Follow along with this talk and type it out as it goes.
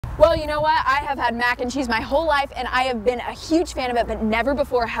Well, you know what? I have had mac and cheese my whole life, and I have been a huge fan of it, but never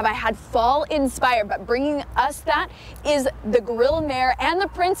before have I had fall inspired. But bringing us that is the Grill Mare and the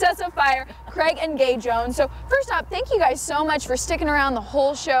Princess of Fire, Craig and Gay Jones. So first off, thank you guys so much for sticking around the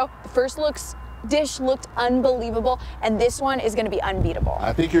whole show. The first dish looked unbelievable, and this one is going to be unbeatable.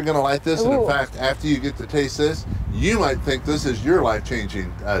 I think you're going to like this, and in fact, after you get to taste this, you might think this is your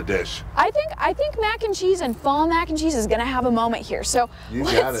life-changing dish. I think mac and cheese and fall mac and cheese is going to have a moment here. So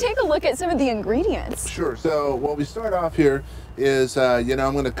let's take a look at some of the ingredients. Sure. So what we start off here is, you know,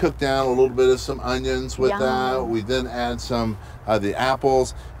 I'm going to cook down a little bit of some onions with that. We then add some the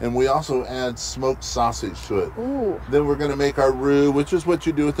apples, and we also add smoked sausage to it. Ooh. Then we're going to make our roux, which is what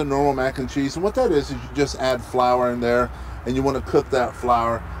you do with the normal mac and cheese. And what that is you just add flour in there, and you want to cook that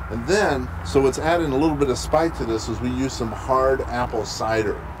flour. And then, so what's adding a little bit of spice to this is we use some hard apple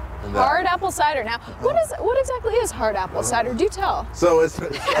cider. Hard apple cider. Now, what exactly is hard apple cider? Do tell. So it's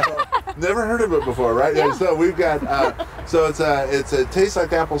never heard of it before, right? Yeah. So we've got so it tastes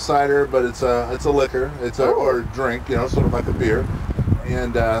like apple cider, but it's a liquor, or a drink, you know, sort of like a beer,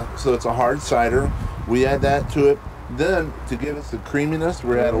 and so it's a hard cider. We add that to it. Then to give us the creaminess,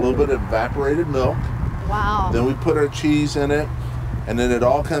 we add a little bit of evaporated milk. Wow. Then we put our cheese in it. And then it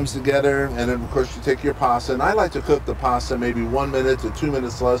all comes together, and then of course you take your pasta, and I like to cook the pasta maybe 1 minute to 2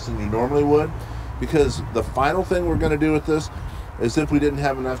 minutes less than you normally would, because the final thing we're going to do with this is, if we didn't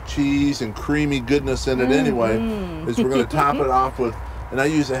have enough cheese and creamy goodness in it anyway, is we're going to top it off with, and I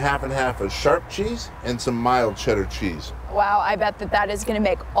use a half and half of sharp cheese and some mild cheddar cheese. Wow, I bet that is going to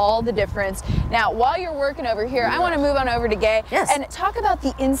make all the difference. Now, while you're working over here, I want to move on over to Gay and talk about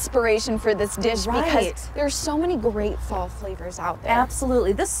the inspiration for this dish, because there's so many great fall flavors out there.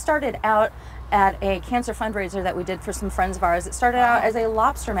 Absolutely. This started out at a cancer fundraiser that we did for some friends of ours. It started out as a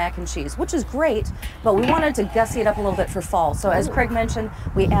lobster mac and cheese, which is great, but we wanted to gussy it up a little bit for fall. So as Craig mentioned,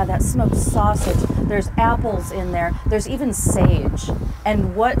 we add that smoked sausage. There's apples in there. There's even sage.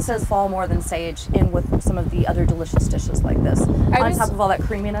 And what says fall more than sage in with some of the other delicious dishes like this? On top of all that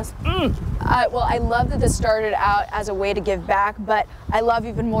creaminess. Well, I love that this started out as a way to give back, but I love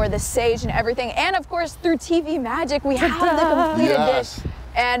even more the sage and everything. And of course, through TV magic, we have the completed dish.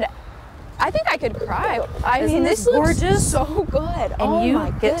 And I think I could cry. I mean, this looks gorgeous, so good. And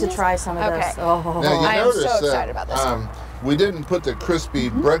you get to try some of this. Now, you I am so excited about this. We didn't put the crispy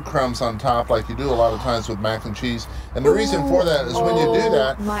breadcrumbs on top like you do a lot of times with mac and cheese. And the reason for that is when you do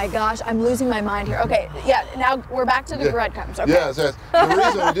that. Oh my gosh, I'm losing my mind here. Okay, yeah, now we're back to the breadcrumbs. Okay. Yeah, the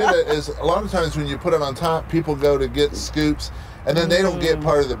reason we do that is a lot of times when you put it on top, people go to get scoops, and then they don't get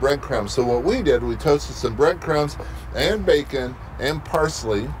part of the breadcrumbs. So what we did, we toasted some breadcrumbs and bacon and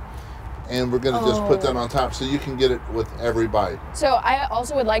parsley, and we're going to just put that on top so you can get it with every bite. So I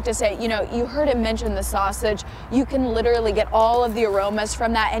also would like to say, you know, you heard him mention the sausage. You can literally get all of the aromas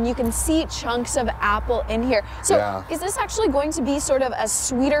from that, and you can see chunks of apple in here. So is this actually going to be sort of a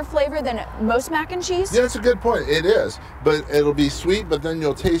sweeter flavor than most mac and cheese? Yeah, that's a good point. It is, but it'll be sweet, but then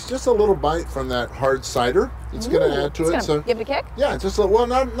you'll taste just a little bite from that hard cider. It's going to add to it. So give it a kick? Yeah, just a, well,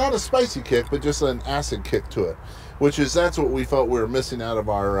 not a spicy kick, but just an acid kick to it. That's what we felt we were missing out of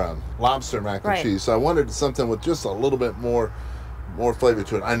our lobster mac and cheese. So I wanted something with just a little bit more flavor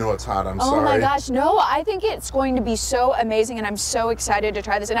to it. I know it's hot, I'm sorry. Oh my gosh, no, I think it's going to be so amazing, and I'm so excited to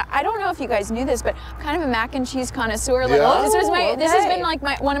try this. And I don't know if you guys knew this, but I'm kind of a mac and cheese connoisseur. Like, this has been like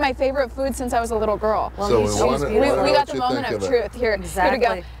one of my favorite foods since I was a little girl. Well, so we got the moment of truth here. Exactly.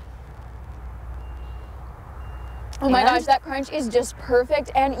 Here we go. Oh my gosh, that crunch is just perfect,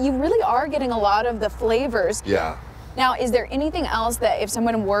 and you really are getting a lot of the flavors. Yeah. Now, is there anything else that if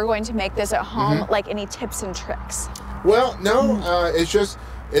someone were going to make this at home, like any tips and tricks? Well, no, it's just,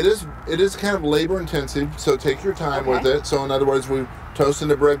 it is kind of labor intensive, so take your time with it. So in other words, we're toasting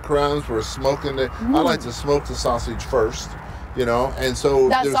the breadcrumbs, we're smoking the, I like to smoke the sausage first, you know, and so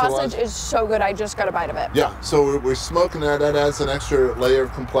that sausage is so good, I just got a bite of it. Yeah, so we're smoking that adds an extra layer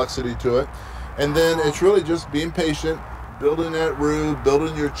of complexity to it. And then it's really just being patient, building that roux,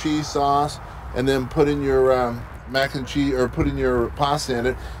 building your cheese sauce, and then putting your mac and cheese, or putting your pasta in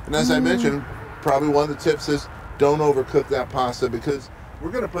it. And as I mentioned, probably one of the tips is don't overcook that pasta, because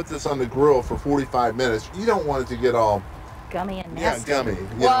we're going to put this on the grill for 45 minutes. You don't want it to get all gummy and nasty. Yeah, gummy.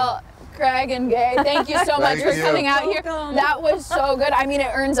 Well, Craig and Gay, thank you so much for coming out here. That was so good. I mean, it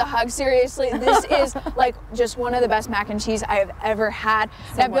earns a hug, seriously. This is like just one of the best mac and cheese I have ever had.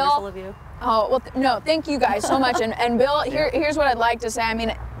 So now, wonderful of you. Oh, well, no, thank you guys so much. And Bill, here's what I'd like to say. I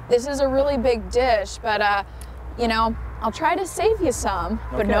mean, this is a really big dish, but, you know, I'll try to save you some,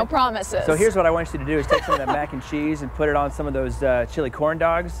 but no promises. So here's what I want you to do is take some of that mac and cheese and put it on some of those chili corn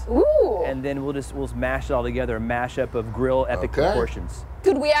dogs. Ooh. And then we'll mash it all together, a mashup of grill epic proportions.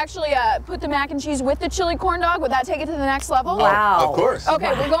 Could we actually put the mac and cheese with the chili corn dog? Would that take it to the next level? Wow. Of course.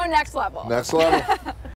 Okay, we're going next level. Next level.